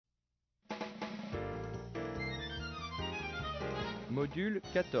Module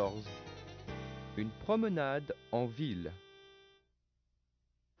 14. Une promenade en ville.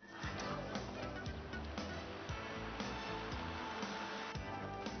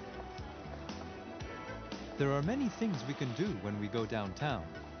 There are many things we can do when we go downtown.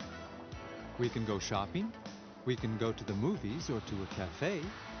 We can go shopping, we can go to the movies or to a cafe,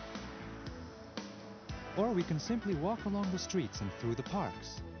 or we can simply walk along the streets and through the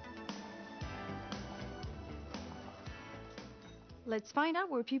parks. Let's find out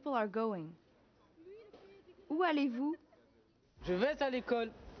where people are going. Où allez-vous? Je vais à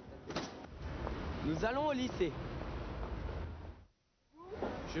l'école. Nous allons au lycée.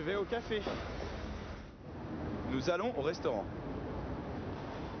 Je vais au café. Nous allons au restaurant.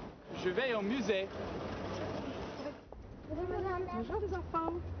 Je vais au musée. Bonjour les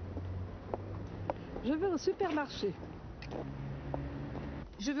enfants. Je vais au supermarché.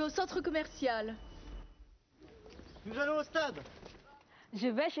 Je vais au centre commercial. Nous allons au stade. Je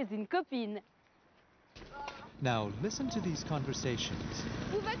vais chez une copine. Now listen to these conversations.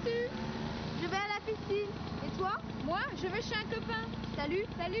 Où vas-tu? Je vais à la piscine. Et toi? Moi, je vais chez un copain. Salut,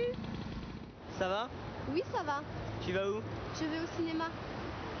 salut. Ça va? Oui, ça va. Tu vas où? Je vais au cinéma.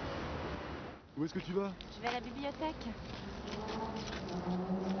 Où est-ce que tu vas? Je vais à la bibliothèque.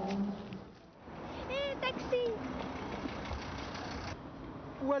 Hé, taxi!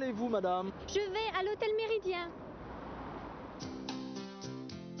 Où allez-vous, madame? Je vais à l'hôtel Méridien.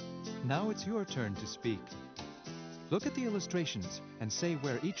 Now it's your turn to speak. Look at the illustrations and say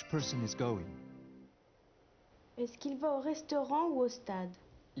where each person is going. Est-ce qu'il va au restaurant ou au stade?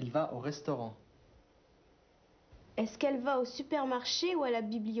 Il va au restaurant. Est-ce qu'elle va au supermarché ou à la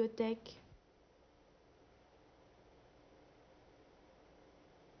bibliothèque?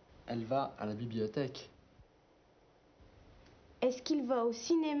 Elle va à la bibliothèque. Est-ce qu'il va au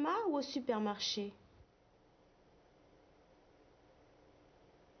cinéma ou au supermarché?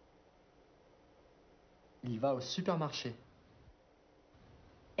 Il va au supermarché.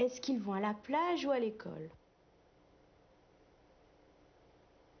 Est-ce qu'ils vont à la plage ou à l'école?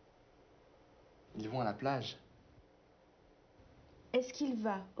 Ils vont à la plage. Est-ce qu'il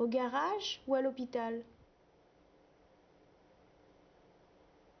va au garage ou à l'hôpital?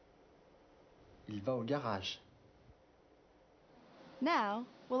 Il va au garage. Now,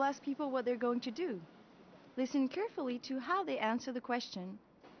 we'll ask people what they're going to do. Listen carefully to how they answer the question.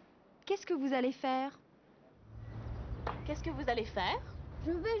 Qu'est-ce que vous allez faire? Qu'est-ce que vous allez faire?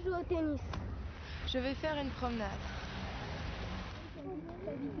 Je vais jouer au tennis. Je vais faire une promenade.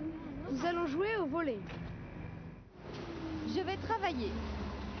 Nous allons jouer au volley. Je vais travailler.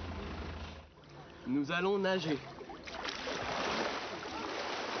 Nous allons nager.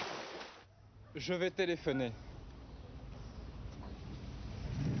 Je vais téléphoner.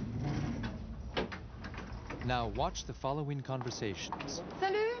 Now watch the following conversations.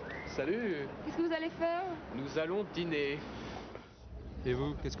 Salut! Salut! Qu'est-ce que vous allez faire? Nous allons dîner. Et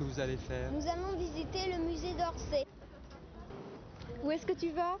vous, qu'est-ce que vous allez faire? Nous allons visiter le musée d'Orsay. Où est-ce que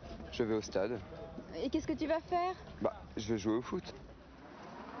tu vas? Je vais au stade. Et qu'est-ce que tu vas faire? Je vais jouer au foot.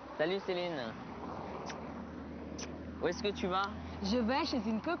 Salut Céline. Où est-ce que tu vas? Je vais chez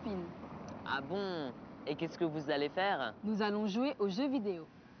une copine. Ah bon? Et qu'est-ce que vous allez faire? Nous allons jouer aux jeux vidéo.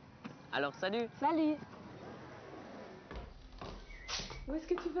 Alors salut. Salut! Où est-ce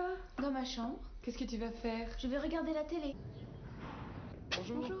que tu vas? Dans ma chambre. Qu'est-ce que tu vas faire? Je vais regarder la télé.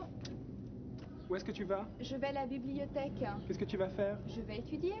 Bonjour. Où est-ce que tu vas? Je vais à la bibliothèque. Qu'est-ce que tu vas faire? Je vais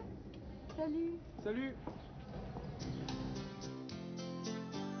étudier. Salut. Salut.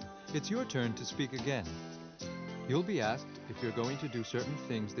 It's your turn to speak again. You'll be asked if you're going to do certain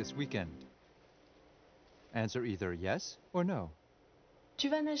things this weekend. Answer either yes or no. Tu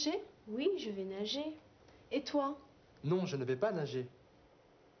vas nager? Oui, je vais nager. Et toi? Non, je ne vais pas nager.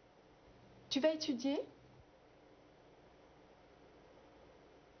 Tu vas étudier?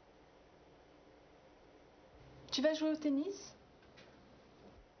 Tu vas jouer au tennis?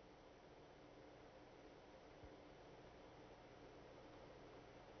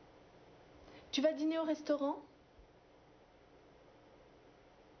 Tu vas dîner au restaurant?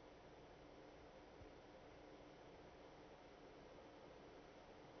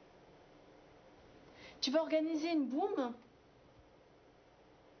 Tu vas organiser une boum?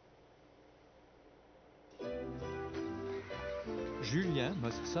 Julien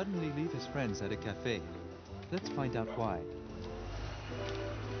must suddenly leave his friends at a cafe. Let's find out why.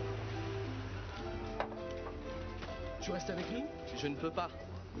 Tu restes avec nous? Je ne peux pas.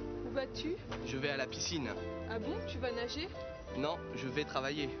 Où vas-tu? Je vais à la piscine. Ah bon? Tu vas nager? Non, je vais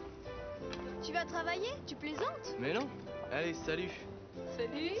travailler. Tu vas travailler? Tu plaisantes? Mais non. Allez, salut.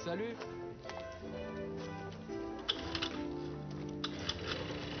 Salut. Salut.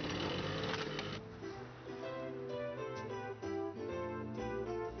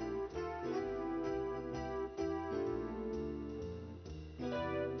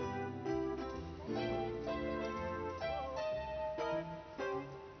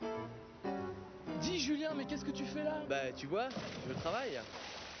 mais qu'est-ce que tu fais là? Bah, tu vois, je travaille.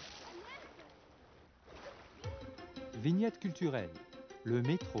 Vignette culturelle, le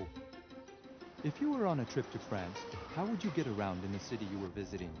métro. If you were on a trip to France, how would you get around in the city you were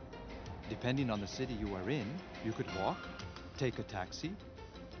visiting? Depending on the city you are in, you could walk, take a taxi,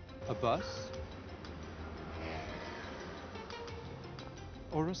 a bus,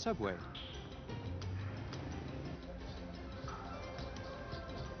 or a subway.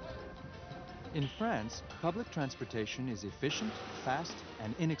 In France, public transportation is efficient, fast,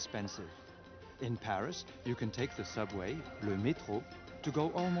 and inexpensive. In Paris, you can take the subway, le métro, to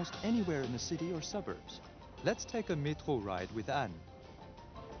go almost anywhere in the city or suburbs. Let's take a métro ride with Anne.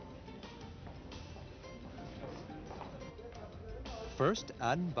 First,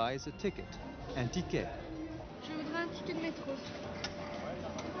 Anne buys a ticket, un ticket. Je voudrais un ticket de métro.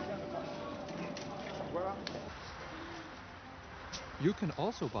 You can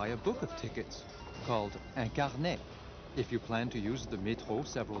also buy a book of tickets, called un carnet, if you plan to use the métro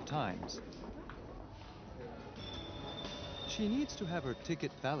several times. She needs to have her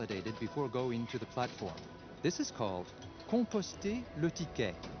ticket validated before going to the platform. This is called composter le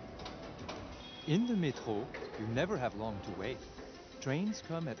ticket. In the métro, you never have long to wait. Trains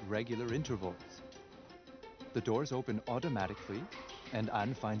come at regular intervals. The doors open automatically, and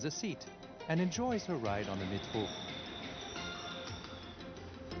Anne finds a seat and enjoys her ride on the métro.